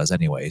 Teslas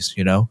anyways,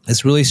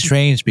 It's really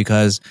strange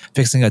because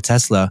fixing a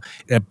Tesla,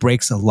 it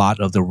breaks a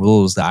lot of the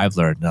rules that I've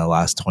learned in the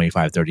last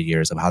 25, 30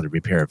 years of how to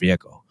repair a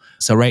vehicle.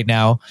 So right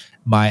now,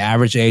 my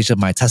average age of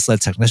my Tesla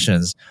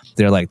technicians,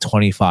 they're like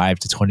 25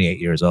 to 28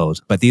 years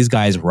old. But these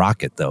guys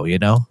rock it though,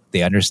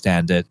 They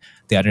understand it.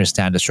 They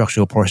understand the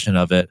structural portion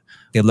of it.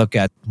 They look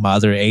at my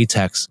other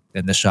A-techs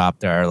in the shop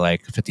that are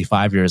like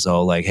 55 years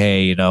old, like,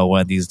 hey, one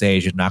of these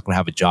days you're not going to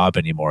have a job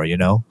anymore,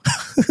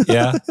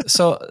 Yeah.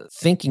 So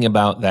thinking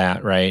about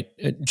that, right?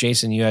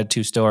 Jason, you had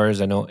 2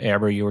 stores. I know,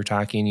 Aber, you were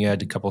talking, you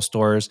had a couple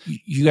stores.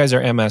 You guys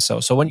are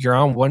MSO. So when you're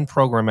on one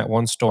program at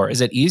one store,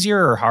 is it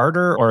easier or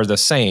harder or the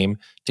same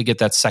to get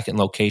that second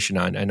location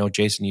on? I know,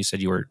 Jason, you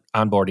said you were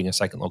onboarding a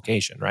second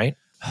location, right?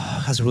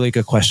 That's a really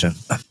good question.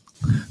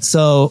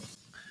 So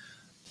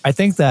I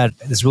think that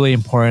it's really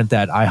important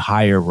that I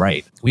hire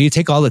right. When you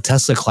take all the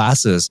Tesla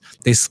classes,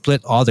 they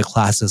split all the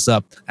classes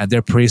up and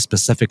they're pretty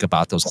specific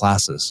about those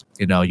classes.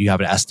 You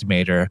have an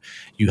estimator,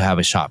 you have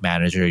a shop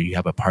manager, you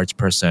have a parts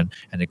person,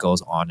 and it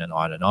goes on and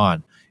on and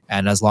on.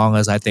 And as long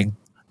as I think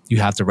you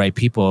have the right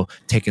people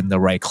taking the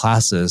right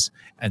classes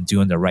and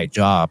doing the right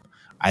job,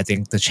 I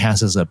think the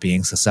chances of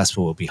being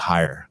successful will be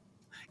higher.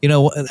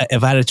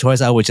 If I had a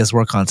choice, I would just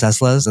work on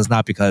Teslas. It's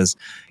not because,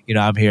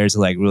 I'm here to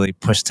like really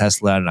push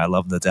Tesla and I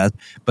love them to death.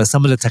 But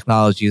some of the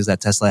technologies that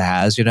Tesla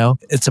has,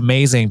 it's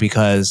amazing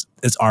because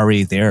it's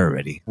already there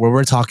already. Where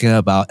we're talking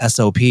about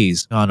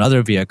SOPs on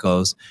other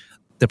vehicles,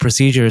 the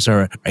procedures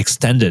are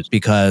extended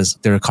because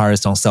their cars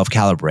don't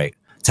self-calibrate.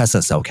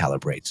 Tesla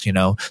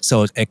self-calibrates,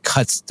 So it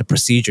cuts the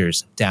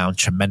procedures down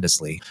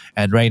tremendously.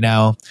 And right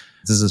now,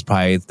 this is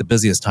probably the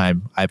busiest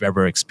time I've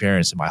ever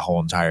experienced in my whole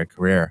entire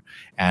career.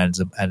 And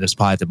it's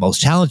probably the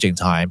most challenging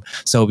time.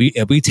 So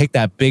if we take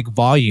that big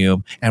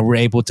volume and we're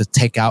able to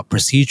take out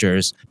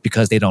procedures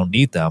because they don't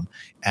need them,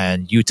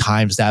 and you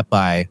times that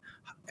by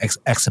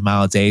X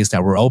amount of days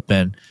that we're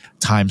open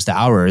times the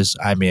hours,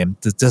 I mean,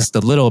 just a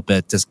little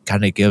bit just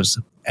kind of gives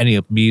any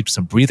of me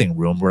some breathing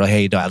room where,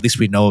 hey, at least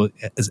we know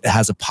it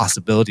has a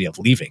possibility of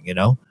leaving,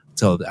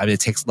 So it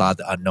takes a lot of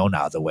the unknown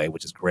out of the way,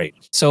 which is great.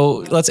 So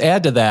let's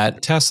add to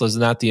that. Tesla's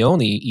not the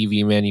only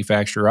EV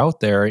manufacturer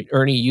out there.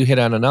 Ernie, you hit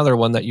on another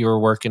one that you were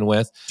working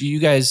with. Do you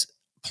guys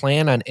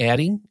plan on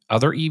adding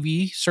other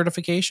EV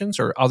certifications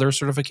or other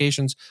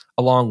certifications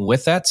along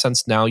with that,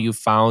 since now you've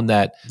found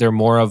that they're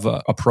more of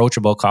an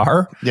approachable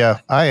car? Yeah,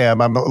 I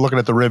am. I'm looking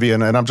at the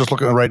Rivian, and I'm just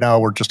looking right now.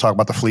 We're just talking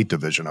about the fleet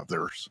division of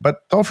theirs.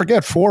 But don't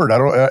forget Ford. I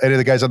don't any of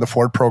the guys on the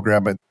Ford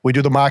program, but we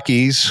do the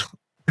Mach-E's,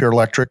 pure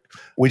electric.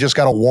 We just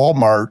got a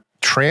Walmart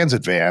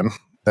transit van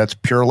that's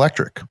pure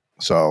electric.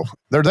 So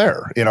they're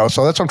there,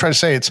 so that's what I'm trying to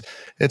say.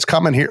 It's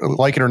coming here,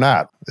 like it or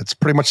not. It's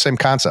pretty much the same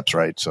concepts,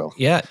 right? So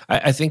yeah,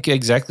 I think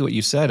exactly what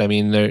you said. I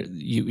mean,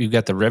 you've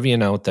got the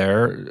Rivian out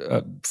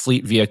there,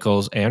 fleet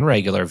vehicles and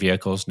regular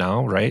vehicles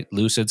now, right?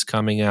 Lucid's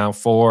coming out,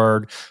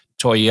 Ford,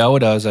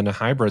 Toyota's in a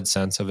hybrid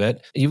sense of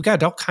it. You've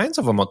got all kinds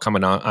of them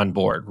coming on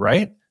board,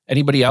 right?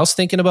 Anybody else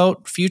thinking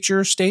about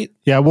future state?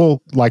 Yeah,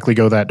 we'll likely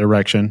go that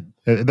direction.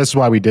 This is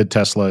why we did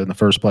Tesla in the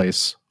first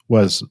place,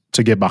 was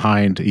to get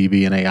behind EV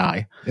and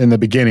AI. In the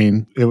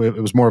beginning, it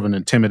was more of an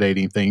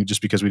intimidating thing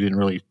just because we didn't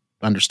really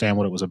understand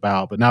what it was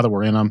about. But now that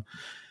we're in them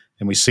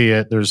and we see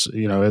it, there's,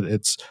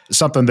 it's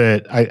something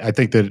that I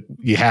think that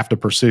you have to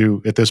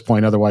pursue at this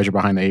point. Otherwise, you're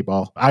behind the 8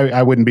 ball.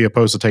 I wouldn't be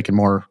opposed to taking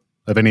more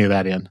of any of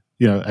that in.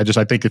 I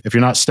think if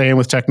you're not staying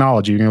with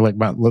technology, you're going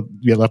to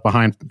get left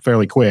behind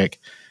fairly quick.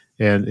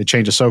 And it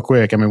changes so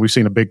quick. I mean, we've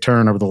seen a big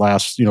turn over the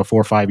last 4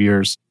 or 5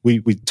 years. We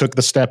took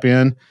the step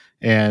in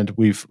and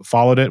we've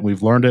followed it.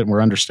 We've learned it and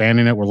we're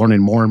understanding it. We're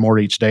learning more and more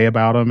each day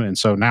about them. And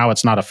so now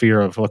it's not a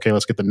fear of, okay,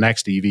 let's get the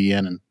next EV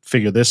in and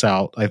figure this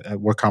out.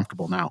 We're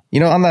comfortable now.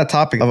 On that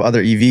topic of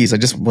other EVs, I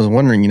just was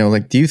wondering,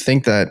 do you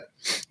think that,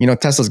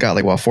 Tesla's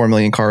got 4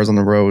 million cars on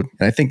the road.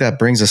 And I think that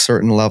brings a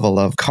certain level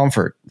of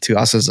comfort to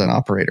us as an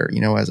operator,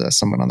 as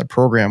someone on the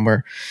program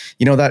where,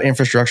 that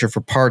infrastructure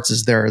for parts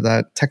is there,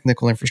 that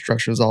technical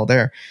infrastructure is all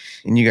there.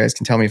 And you guys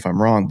can tell me if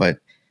I'm wrong, but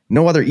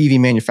no other EV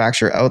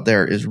manufacturer out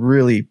there is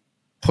really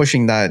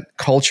pushing that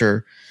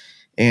culture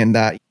and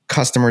that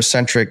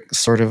customer-centric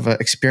sort of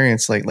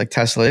experience like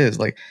Tesla is.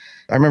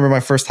 I remember my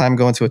first time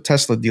going to a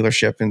Tesla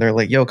dealership and they're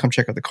like, yo, come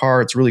check out the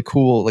car. It's really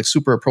cool, like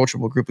super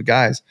approachable group of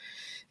guys.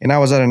 And I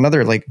was at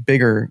another like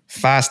bigger,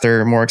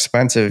 faster, more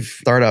expensive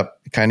startup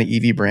kind of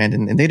EV brand.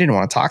 And they didn't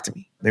want to talk to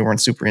me. They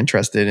weren't super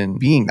interested in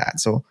being that.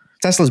 So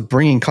Tesla's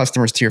bringing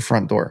customers to your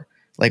front door.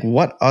 Like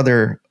what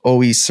other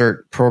OE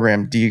cert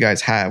program do you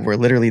guys have where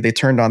literally they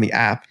turned on the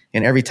app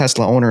and every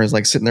Tesla owner is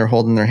like sitting there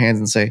holding their hands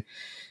and say,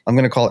 I'm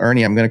going to call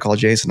Ernie, I'm going to call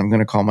Jason, I'm going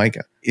to call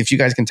Micah. If you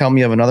guys can tell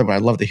me of another one,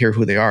 I'd love to hear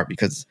who they are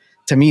because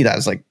to me,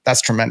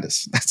 that's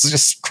tremendous. That's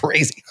just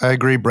crazy. I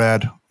agree,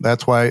 Brad.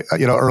 That's why,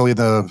 early in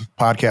the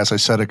podcast, I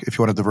said if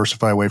you want to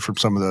diversify away from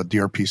some of the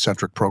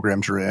DRP-centric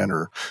programs you're in,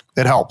 or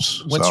it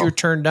helps. Once you're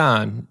turned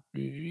on,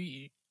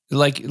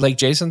 like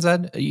Jason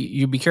said,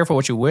 you be careful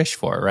what you wish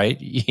for, right?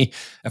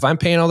 If I'm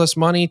paying all this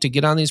money to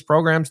get on these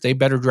programs, they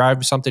better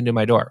drive something to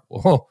my door.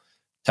 Whoa,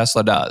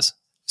 Tesla does.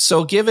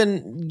 So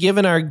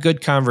given our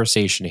good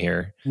conversation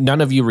here,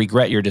 none of you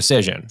regret your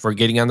decision for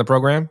getting on the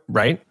program,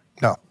 right?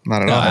 No,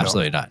 not at all.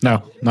 Absolutely not.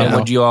 No, not at all.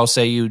 Would you all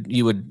say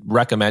you would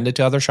recommend it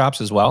to other shops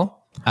as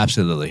well?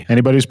 Absolutely.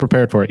 Anybody who's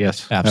prepared for it,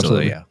 yes.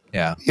 Absolutely.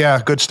 Yeah.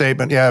 Yeah, good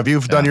statement. Yeah, if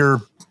you've done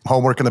your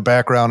homework in the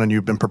background and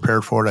you've been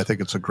prepared for it, I think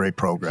it's a great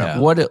program. Yeah.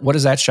 What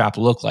does that shop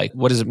look like?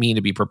 What does it mean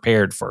to be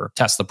prepared for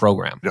Tesla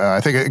program?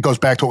 I think it goes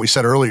back to what we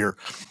said earlier.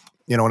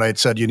 When I had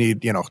said you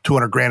need,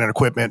 $200,000 in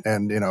equipment,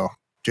 and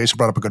Jason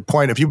brought up a good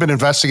point. If you've been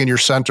investing in your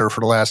center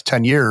for the last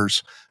 10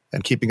 years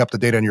and keeping up to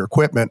date on your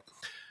equipment,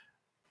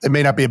 it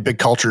may not be a big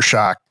culture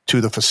shock to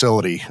the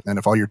facility. And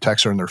if all your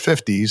techs are in their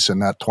 50s and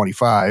not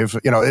 25,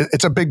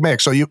 it's a big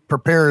mix. So you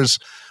prepares,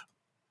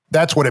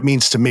 that's what it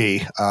means to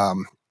me.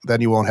 Then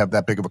you won't have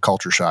that big of a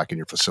culture shock in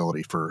your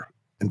facility for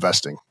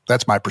investing.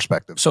 That's my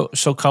perspective. So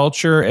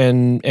culture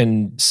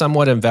and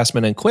somewhat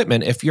investment in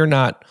equipment, if you're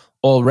not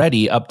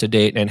already up to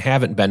date and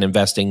haven't been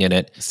investing in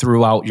it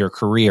throughout your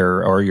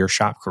career or your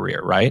shop career,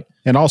 right?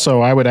 And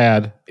also I would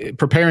add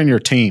preparing your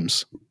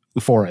teams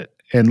for it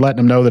and letting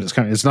them know that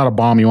it's not a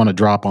bomb you want to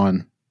drop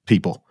on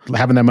people,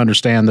 having them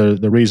understand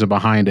the reason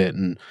behind it.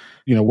 And,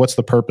 what's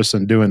the purpose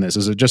in doing this?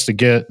 Is it just to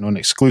get an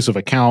exclusive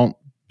account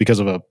because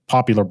of a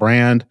popular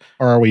brand?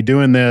 Or are we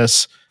doing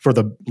this for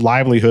the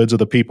livelihoods of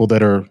the people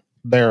that are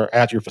there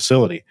at your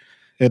facility?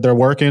 They're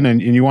working and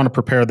you want to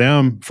prepare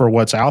them for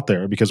what's out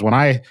there. Because when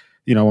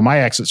my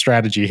exit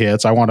strategy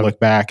hits, I want to look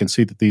back and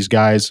see that these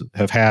guys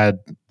have had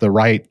the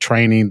right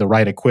training, the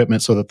right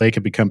equipment so that they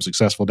can become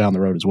successful down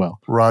the road as well.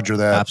 Roger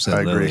that.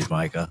 Absolutely, I agree.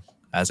 Micah.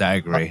 I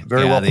agree.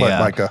 Very well put,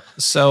 Micah.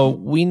 So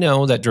we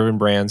know that Driven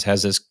Brands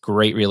has this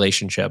great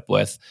relationship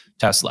with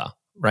Tesla,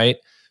 right?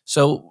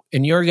 So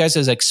in your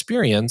guys'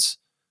 experience,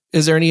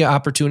 is there any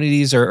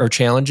opportunities or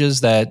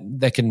challenges that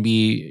can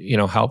be,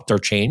 helped or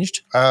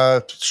changed?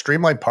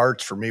 Streamlined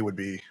parts for me would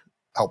be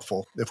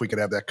helpful. If we could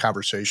have that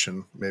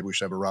conversation, maybe we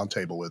should have a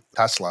roundtable with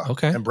Tesla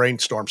and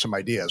brainstorm some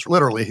ideas.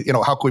 Literally,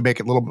 how can we make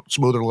it a little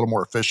smoother, a little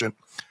more efficient?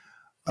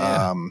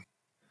 Yeah.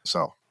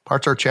 So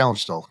parts are a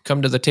challenge still.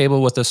 Come to the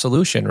table with a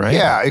solution, right?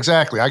 Yeah,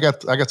 exactly. I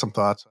got some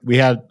thoughts. We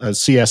had a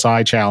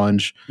CSI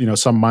challenge,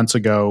 some months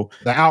ago.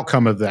 The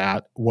outcome of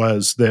that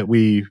was that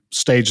we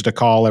staged a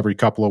call every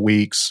couple of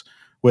weeks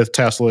with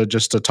Tesla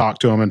just to talk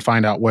to them and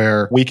find out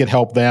where we could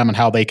help them and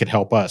how they could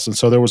help us. And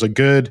so there was a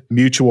good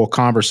mutual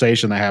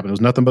conversation that happened. It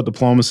was nothing but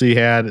diplomacy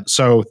had.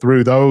 So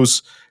through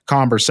those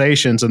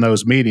conversations and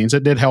those meetings,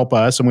 it did help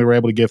us, and we were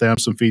able to give them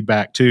some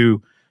feedback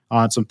too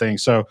on some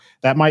things. So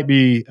that might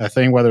be a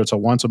thing, whether it's a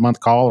once a month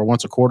call or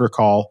once a quarter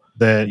call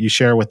that you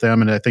share with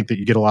them. And I think that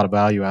you get a lot of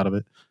value out of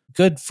it.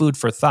 Good food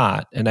for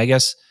thought. And I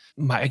guess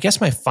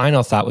my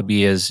final thought would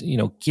be is,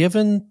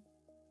 given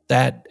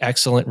that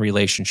excellent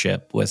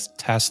relationship with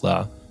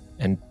Tesla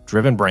and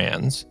Driven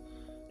Brands,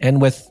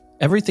 and with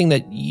everything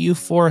that you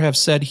four have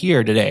said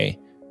here today,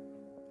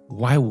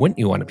 why wouldn't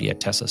you want to be a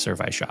Tesla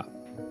certified shop,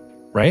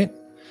 right?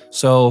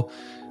 So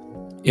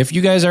if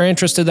you guys are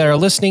interested that are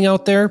listening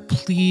out there,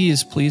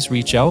 please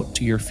reach out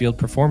to your field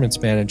performance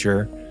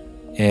manager.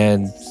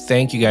 And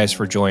thank you guys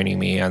for joining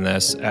me on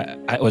this.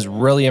 It was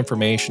really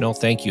informational.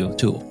 Thank you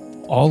to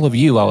all of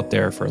you out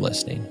there for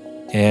listening.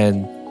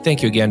 And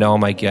thank you again to all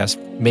my guests.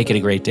 Make it a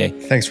great day.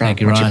 Thanks, Ron.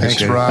 Thank you, Ron.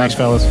 Thanks, Ron. Thanks,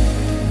 fellas.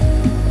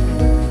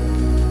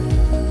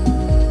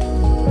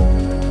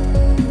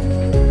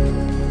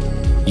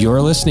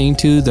 You're listening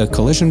to the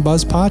Collision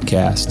Buzz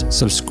podcast.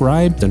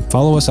 Subscribe and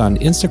follow us on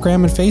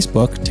Instagram and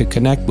Facebook to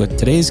connect with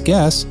today's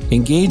guests,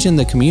 engage in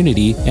the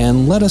community,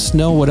 and let us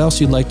know what else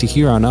you'd like to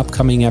hear on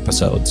upcoming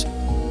episodes.